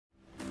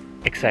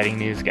Exciting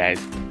news, guys.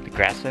 The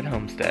Grass-fed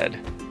Homestead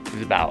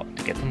is about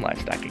to get some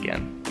livestock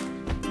again.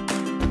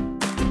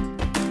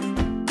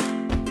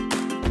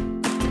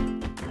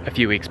 A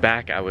few weeks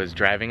back, I was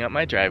driving up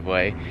my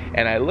driveway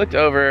and I looked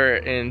over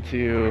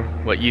into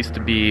what used to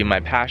be my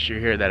pasture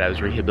here that I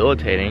was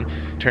rehabilitating,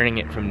 turning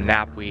it from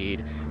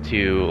knapweed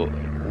to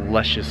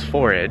luscious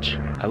forage.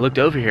 I looked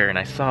over here and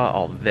I saw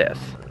all this.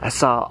 I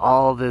saw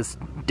all this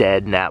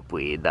dead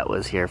knapweed that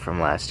was here from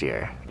last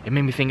year. It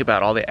made me think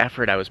about all the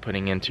effort I was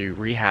putting into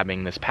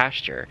rehabbing this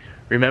pasture.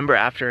 Remember,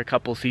 after a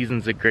couple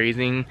seasons of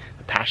grazing,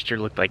 the pasture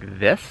looked like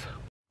this?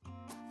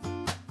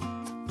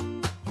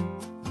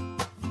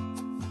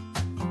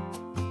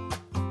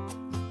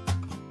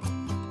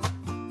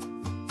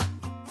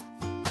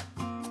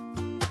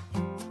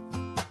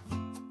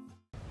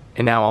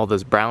 And now all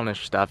this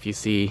brownish stuff you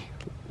see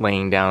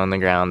laying down on the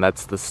ground,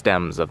 that's the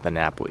stems of the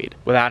knapweed.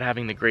 Without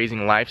having the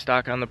grazing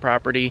livestock on the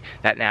property,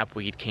 that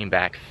knapweed came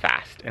back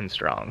fast and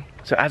strong.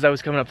 So as I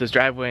was coming up this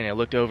driveway and I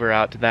looked over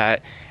out to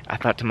that, I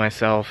thought to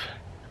myself,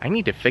 I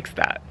need to fix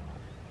that.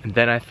 And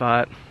then I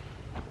thought,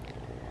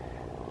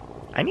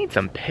 I need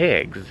some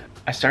pigs.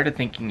 I started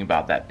thinking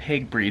about that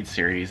pig breed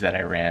series that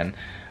I ran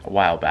a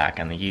while back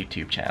on the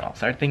YouTube channel.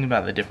 Started thinking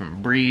about the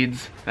different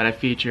breeds that I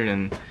featured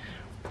and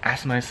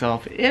asked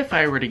myself, if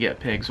I were to get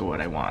pigs, what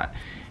would I want?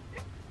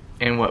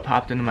 And what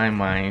popped into my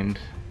mind,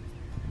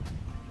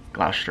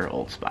 Gloucester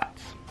Old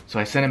Spots. So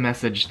I sent a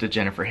message to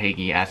Jennifer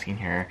Hagee asking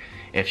her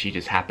if she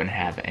just happened to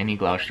have any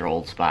Gloucester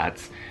Old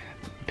Spots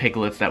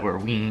piglets that were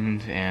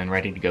weaned and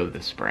ready to go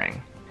this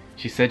spring.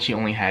 She said she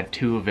only had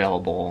 2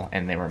 available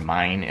and they were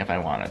mine if I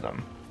wanted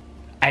them.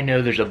 I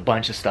know there's a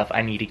bunch of stuff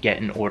I need to get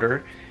in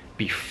order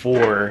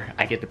before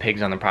I get the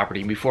pigs on the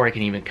property, before I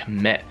can even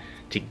commit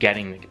to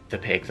getting the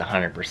pigs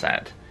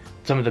 100%.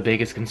 Some of the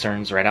biggest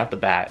concerns right out the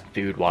bat,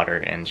 food, water,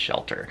 and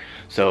shelter.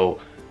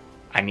 So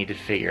I need to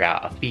figure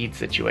out a feed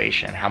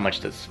situation. How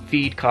much does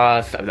feed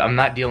cost? I'm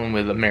not dealing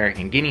with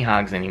American guinea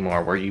hogs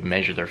anymore where you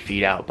measure their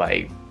feed out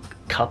by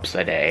cups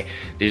a day.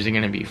 These are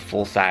gonna be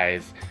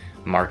full-size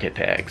market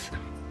pigs.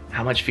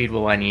 How much feed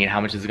will I need?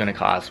 How much is it gonna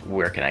cost?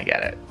 Where can I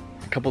get it?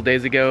 A couple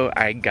days ago,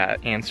 I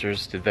got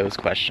answers to those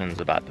questions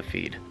about the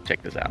feed.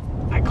 Check this out.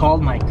 I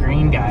called my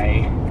grain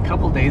guy a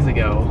couple days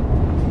ago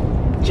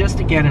just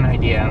to get an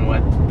idea on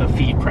what the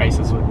feed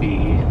prices would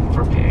be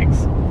for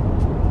pigs,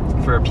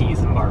 for peas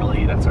and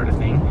barley, that sort of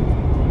thing.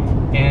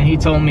 And he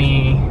told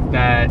me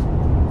that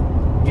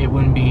it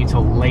wouldn't be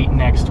till late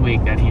next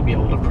week that he'd be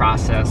able to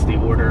process the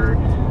order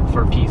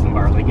for peas and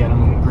barley, get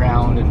them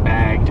ground and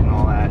bagged and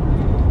all that.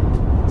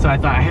 So I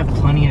thought I have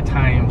plenty of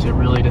time to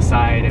really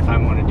decide if I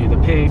want to do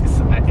the pigs.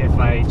 If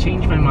I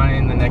change my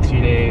mind the next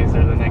few days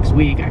or the next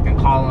week, I can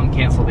call him,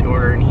 cancel the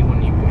order, and he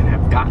wouldn't even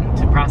have gotten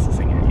to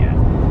processing it yet.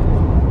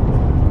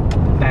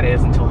 That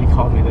is, until he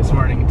called me this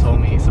morning and told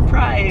me,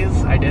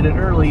 surprise, I did it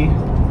early.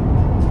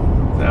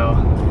 So,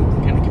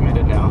 I'm kind of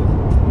committed now.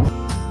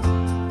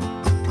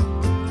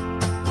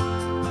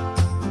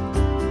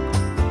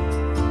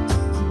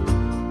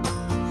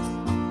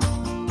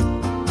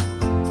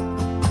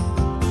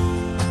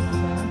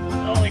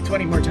 Only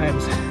 20 more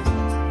times.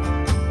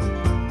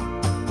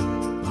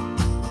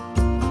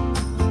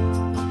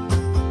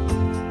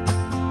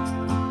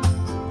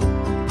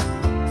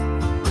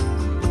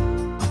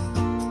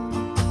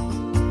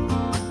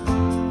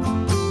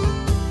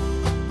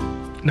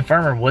 The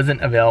farmer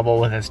wasn't available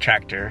with his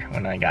tractor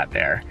when I got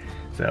there,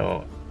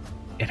 so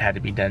it had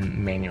to be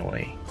done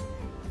manually.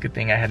 Good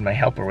thing I had my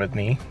helper with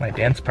me, my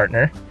dance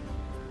partner,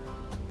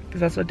 because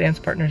that's what dance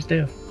partners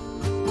do.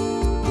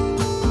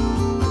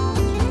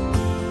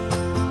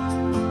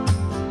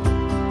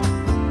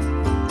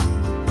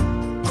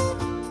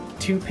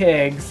 Two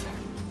pigs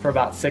for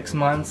about 6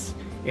 months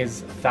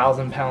is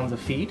 1,000 pounds of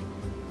feed,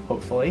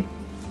 hopefully.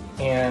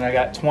 And I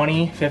got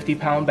 20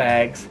 50-pound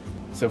bags,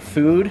 so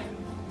food,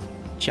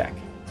 check.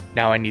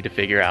 Now I need to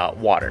figure out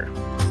water.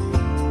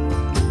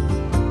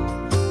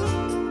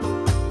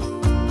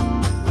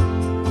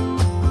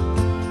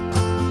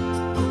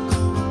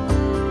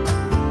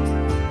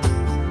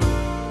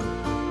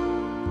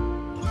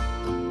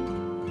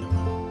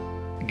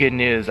 Good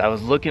news, I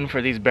was looking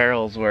for these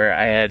barrels where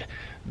I had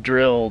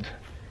drilled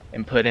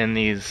and put in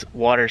these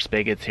water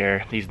spigots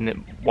here, these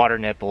water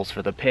nipples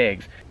for the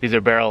pigs. These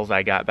are barrels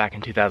I got back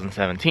in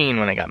 2017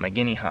 when I got my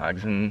guinea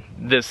hogs, and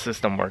this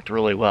system worked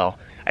really well.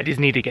 I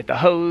just need to get the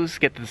hose,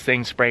 get this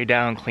thing sprayed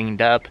down,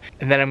 cleaned up,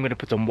 and then I'm gonna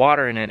put some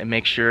water in it and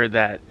make sure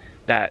that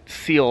that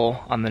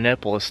seal on the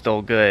nipple is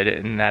still good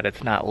and that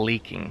it's not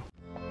leaking.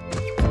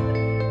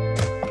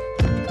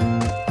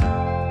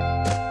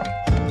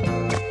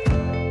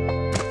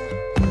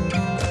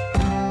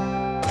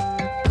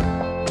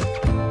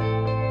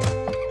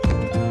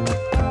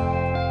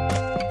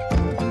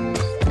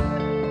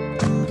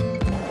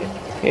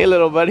 Hey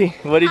little buddy,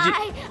 what did you...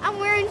 Hi, I'm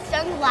wearing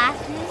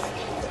sunglasses.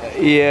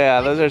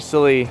 Yeah, those are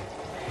silly.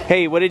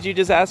 Hey, what did you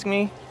just ask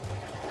me?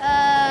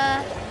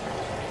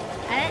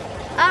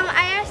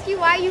 I asked you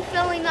why you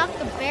filling up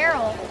the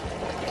barrel.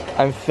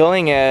 I'm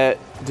filling it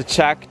to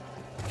check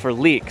for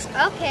leaks.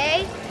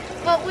 Okay.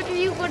 But what are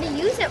you going to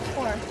use it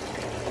for?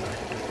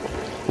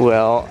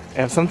 Well,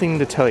 I have something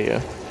to tell you.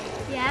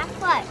 Yeah?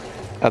 What?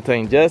 I'll tell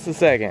you in just a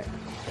second.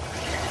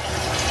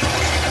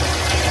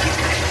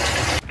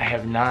 I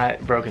have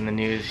not broken the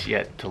news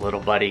yet to little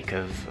buddy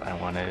because I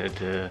wanted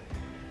to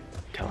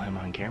tell him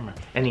on camera.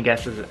 Any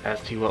guesses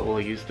as to what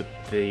we'll use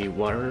the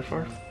waterer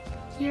for?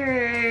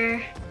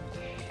 You'll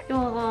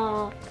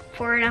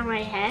pour it on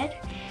my head?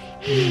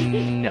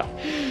 No.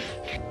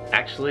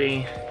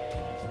 Actually,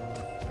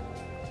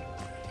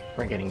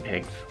 we're getting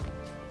pigs.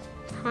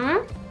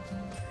 Huh?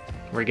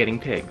 We're getting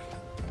pigs.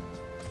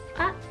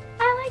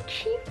 I like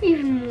sheep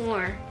even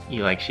more.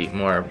 You like sheep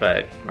more,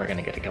 but we're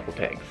gonna get a couple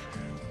pigs.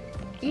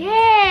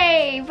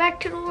 Yay! Back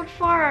to the old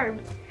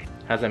farm.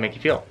 How's that make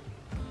you feel?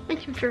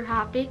 Makes me feel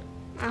happy.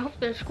 I hope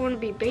there's going to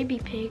be baby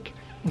pig.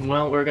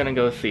 Well, we're gonna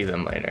go see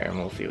them later and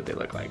we'll see what they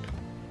look like.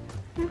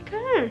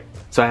 Okay.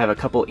 So I have a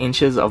couple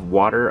inches of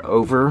water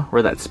over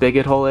where that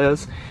spigot hole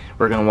is.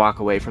 We're gonna walk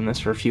away from this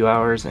for a few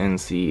hours and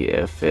see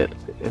if it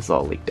is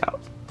all leaked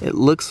out. It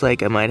looks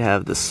like I might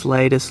have the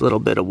slightest little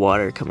bit of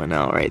water coming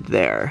out right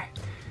there.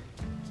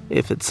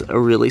 If it's a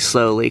really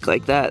slow leak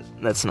like that,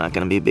 that's not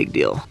gonna be a big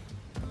deal.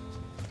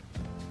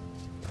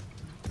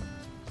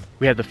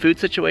 We have the food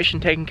situation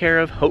taken care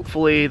of.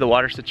 Hopefully the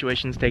water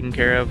situation's taken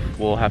care of.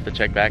 We'll have to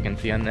check back and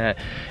see on that.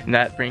 And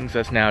that brings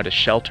us now to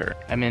shelter.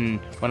 I'm in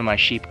one of my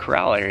sheep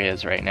corral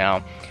areas right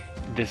now.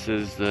 This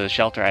is the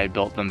shelter I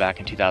built them back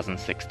in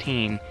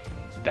 2016.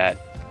 There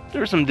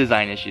were some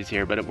design issues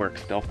here, but it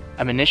works still.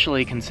 I'm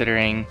initially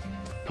considering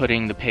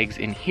putting the pigs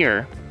in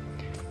here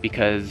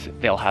because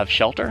they'll have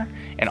shelter,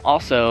 and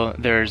also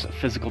there's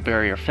physical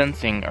barrier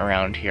fencing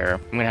around here.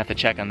 I'm gonna have to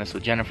check on this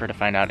with Jennifer to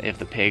find out if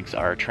the pigs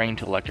are trained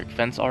to electric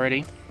fence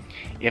already.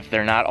 If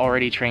they're not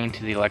already trained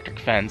to the electric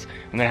fence,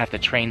 I'm gonna have to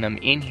train them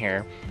in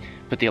here,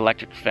 put the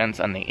electric fence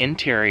on the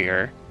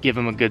interior, give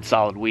them a good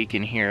solid week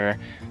in here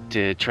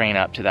to train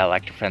up to that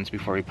electric fence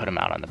before we put them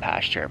out on the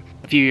pasture.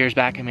 A few years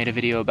back I made a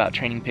video about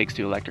training pigs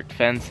to electric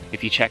fence.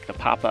 If you check the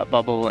pop-up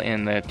bubble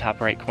in the top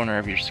right corner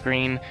of your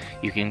screen,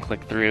 you can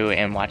click through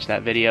and watch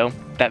that video.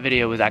 That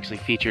video was actually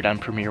featured on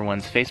Premier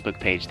One's Facebook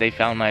page. They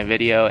found my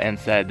video and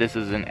said this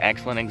is an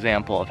excellent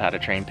example of how to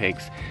train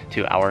pigs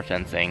to our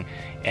fencing,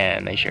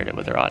 and they shared it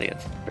with their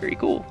audience. Very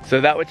cool. So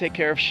that would take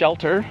care of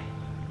shelter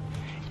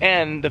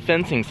and the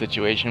fencing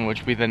situation, which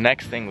would be the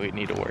next thing we'd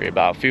need to worry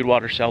about. Food,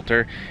 water,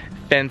 shelter,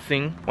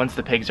 fencing. Once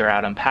the pigs are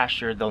out on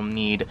pasture, they'll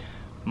need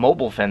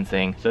mobile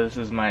fencing. So this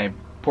is my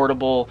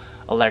portable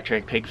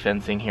electric pig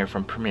fencing here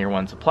from Premier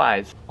One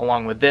Supplies.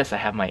 Along with this, I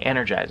have my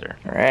Energizer.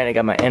 All right, I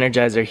got my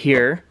Energizer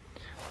here.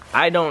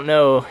 I don't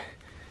know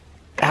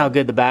how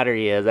good the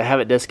battery is. I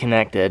have it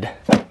disconnected.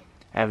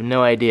 I have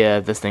no idea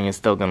if this thing is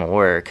still gonna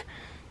work.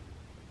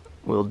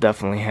 We'll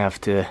definitely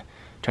have to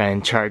try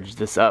and charge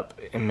this up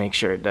and make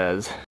sure it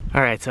does.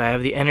 All right, so I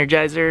have the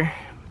Energizer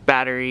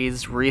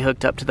batteries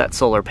re-hooked up to that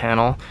solar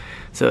panel,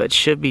 so it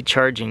should be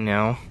charging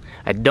now.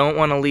 I don't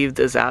want to leave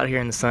this out here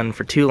in the sun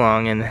for too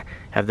long and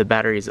have the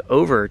batteries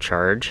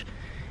overcharge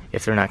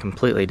if they're not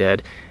completely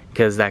dead,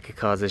 because that could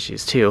cause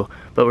issues too.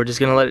 But we're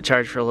just gonna let it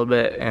charge for a little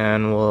bit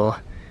and we'll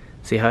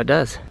see how it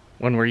does.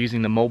 When we're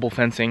using the mobile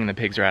fencing and the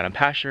pigs are out on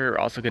pasture, we're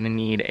also gonna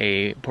need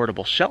a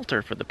portable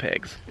shelter for the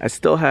pigs. I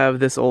still have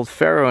this old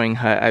farrowing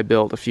hut I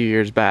built a few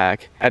years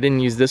back. I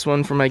didn't use this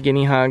one for my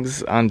guinea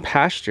hogs on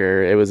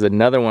pasture. It was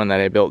another one that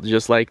I built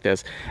just like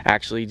this.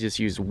 Actually just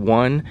used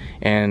one,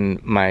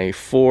 and my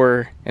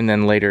 4 and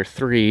then later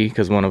 3,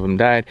 because one of them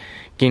died,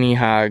 guinea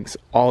hogs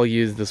all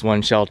used this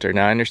one shelter.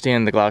 Now I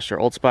understand the Gloucester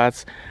Old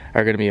Spots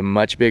are gonna be a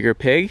much bigger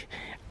pig.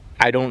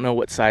 I don't know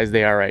what size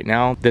they are right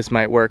now. This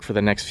might work for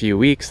the next few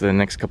weeks, the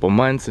next couple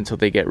months until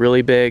they get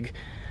really big.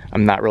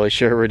 I'm not really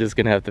sure. We're just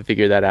gonna have to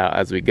figure that out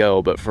as we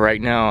go. But for right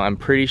now, I'm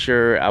pretty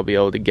sure I'll be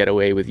able to get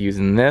away with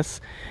using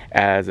this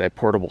as a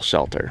portable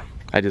shelter.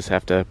 I just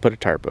have to put a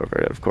tarp over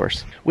it, of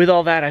course. With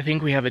all that, I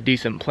think we have a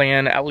decent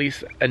plan, at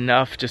least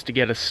enough just to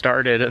get us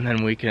started, and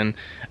then we can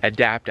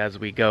adapt as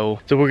we go.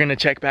 So we're gonna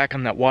check back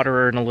on that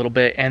waterer in a little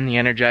bit and the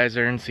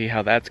Energizer and see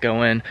how that's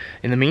going.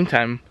 In the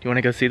meantime, do you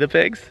wanna go see the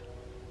pigs?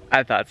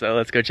 I thought so.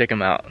 Let's go check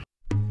them out.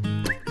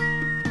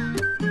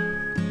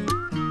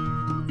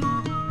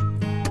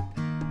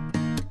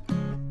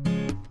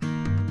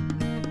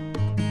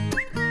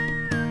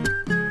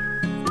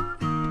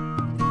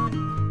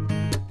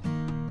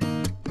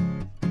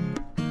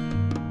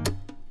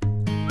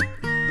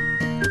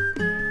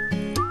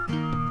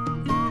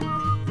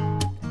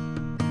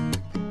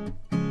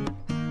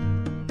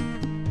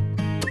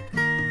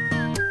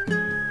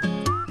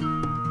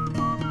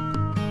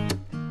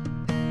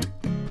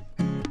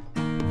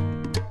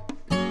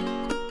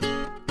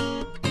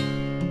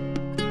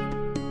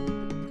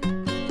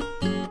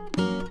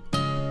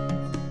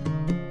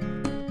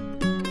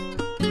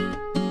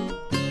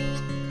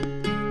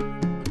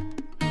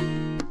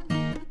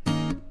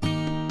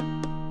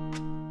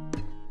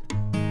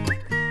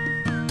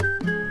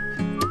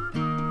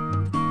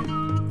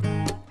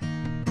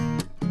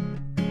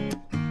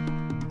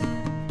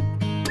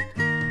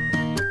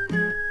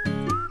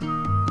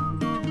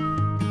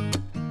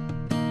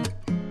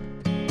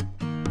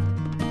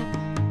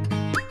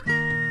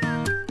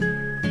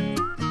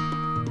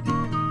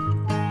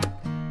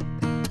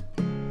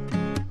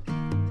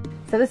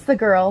 So this is the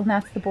girl, and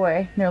that's the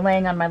boy. And they're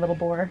laying on my little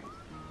boar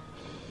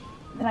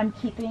that I'm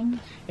keeping.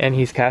 And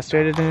he's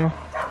castrated now?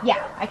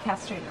 Yeah, I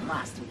castrated him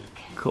last week.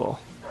 Cool.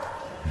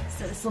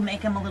 So this will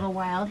make him a little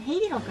wild. Hey,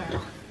 little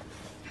girl.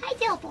 Hi,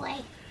 little boy.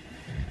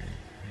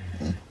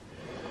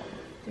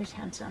 There's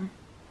Handsome.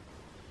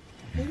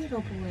 Hey,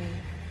 little boy.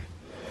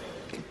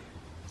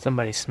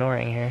 Somebody's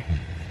snoring here.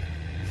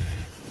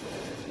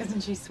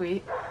 Isn't she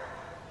sweet?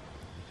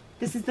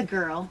 This is the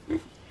girl.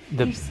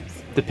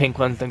 The pink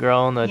one's the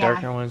girl and the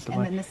darker one's the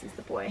boy. And then this is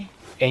the boy.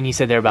 And you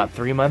said they're about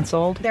 3 months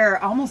old?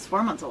 They're almost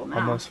 4 months old now.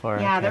 Almost 4.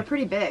 Yeah, okay. they're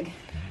pretty big.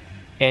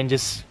 And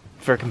just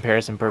for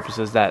comparison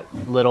purposes, that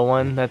little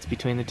one that's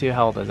between the two,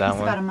 how old is that one?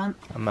 He's about a month.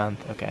 A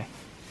month, okay.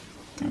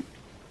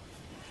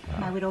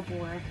 My little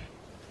boar.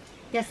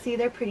 Yeah, see,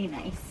 they're pretty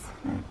nice.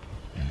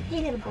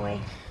 Hey, little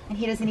boy. And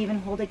he doesn't even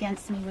hold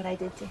against me what I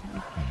did to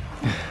him.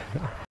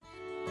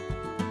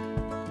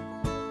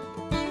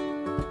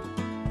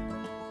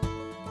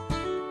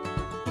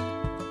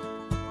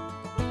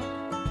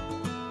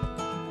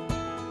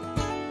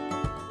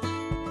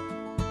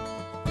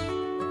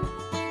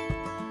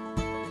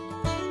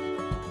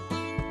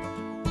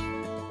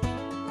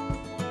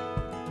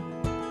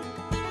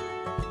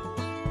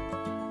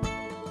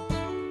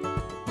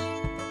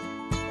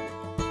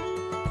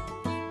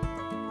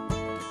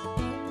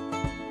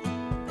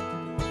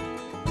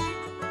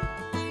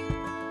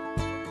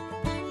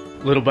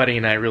 Little buddy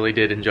and I really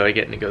did enjoy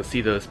getting to go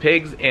see those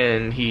pigs,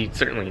 and he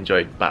certainly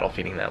enjoyed bottle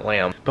feeding that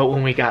lamb. But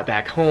when we got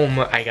back home,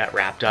 I got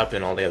wrapped up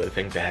in all the other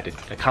things I had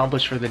to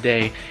accomplish for the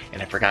day,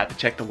 and I forgot to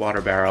check the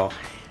water barrel,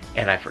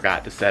 and I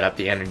forgot to set up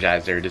the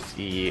Energizer to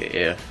see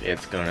if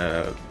it's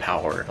gonna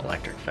power an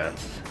electric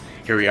fence.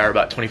 Here we are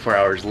about 24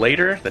 hours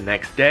later, the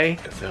next day,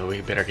 so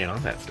we better get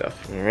on that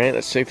stuff. All right,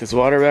 let's check this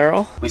water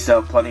barrel. We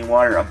still have plenty of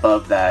water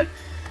above that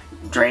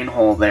drain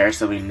hole there,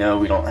 so we know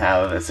we don't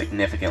have a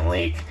significant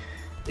leak.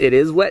 It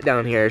is wet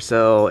down here,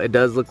 so it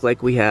does look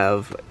like we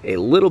have a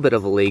little bit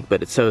of a leak,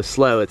 but it's so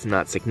slow it's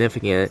not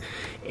significant.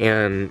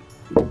 And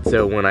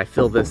so when I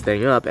fill this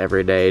thing up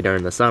every day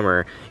during the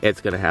summer,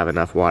 it's gonna have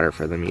enough water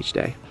for them each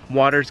day.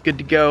 Water's good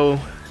to go,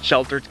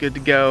 shelter's good to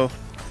go,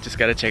 just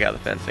gotta check out the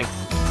fencing.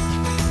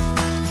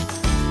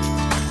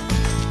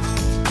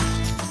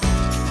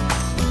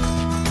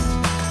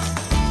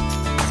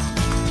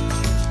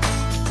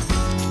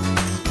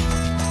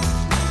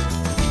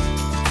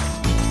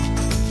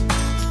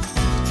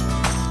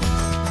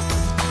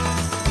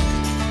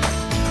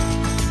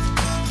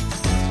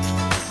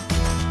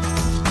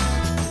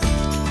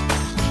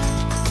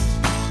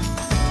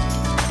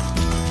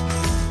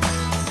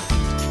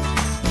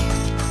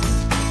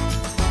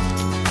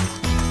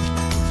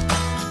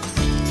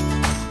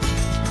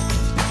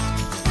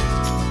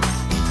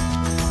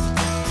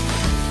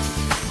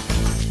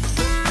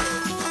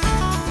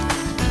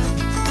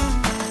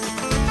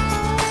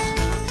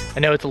 I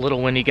know it's a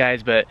little windy,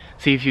 guys, but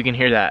see if you can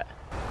hear that.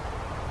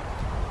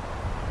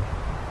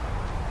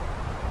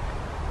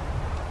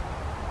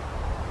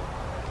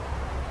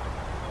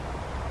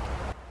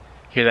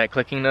 Hear that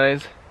clicking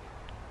noise?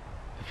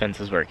 The fence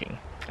is working.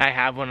 I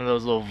have one of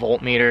those little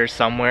voltmeters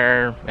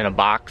somewhere in a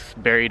box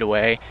buried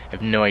away. I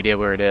have no idea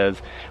where it is,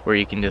 where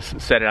you can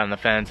just set it on the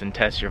fence and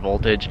test your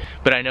voltage.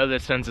 But I know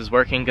this fence is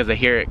working because I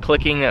hear it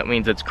clicking. That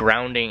means it's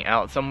grounding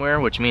out somewhere,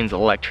 which means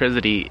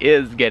electricity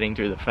is getting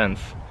through the fence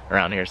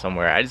around here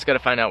somewhere. I just gotta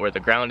find out where the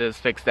ground is,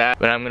 fix that,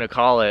 but I'm gonna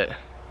call it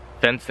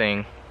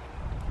fencing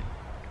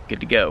good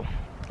to go.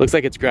 Looks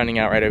like it's grounding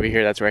out right over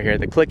here. That's where I hear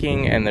the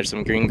clicking, and there's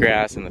some green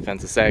grass and the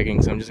fence is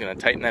sagging, so I'm just gonna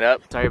tighten that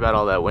up. Sorry about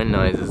all that wind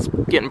noise. It's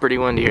getting pretty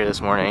windy here this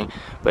morning.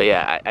 But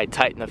yeah, I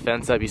tightened the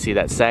fence up. You see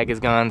that sag is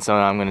gone, so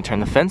I'm gonna turn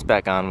the fence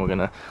back on. We're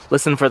gonna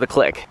listen for the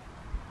click.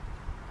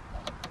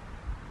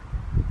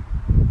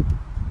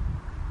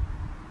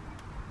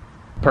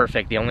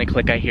 Perfect, the only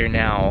click I hear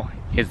now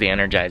is the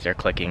Energizer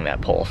clicking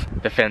that pulse.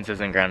 The fence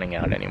isn't grounding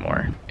out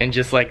anymore. And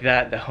just like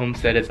that, the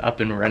homestead is up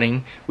and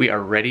running. We are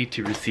ready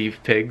to receive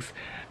pigs.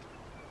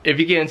 If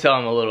you can't tell,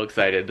 I'm a little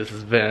excited. This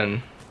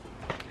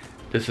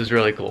is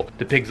really cool.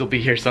 The pigs will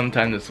be here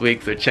sometime this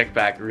week, so check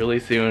back really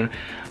soon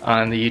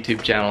on the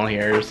YouTube channel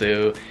here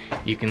so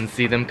you can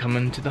see them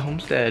coming to the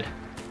homestead.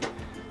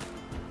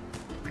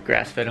 The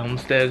Grass-fed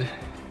Homestead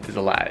is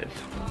alive.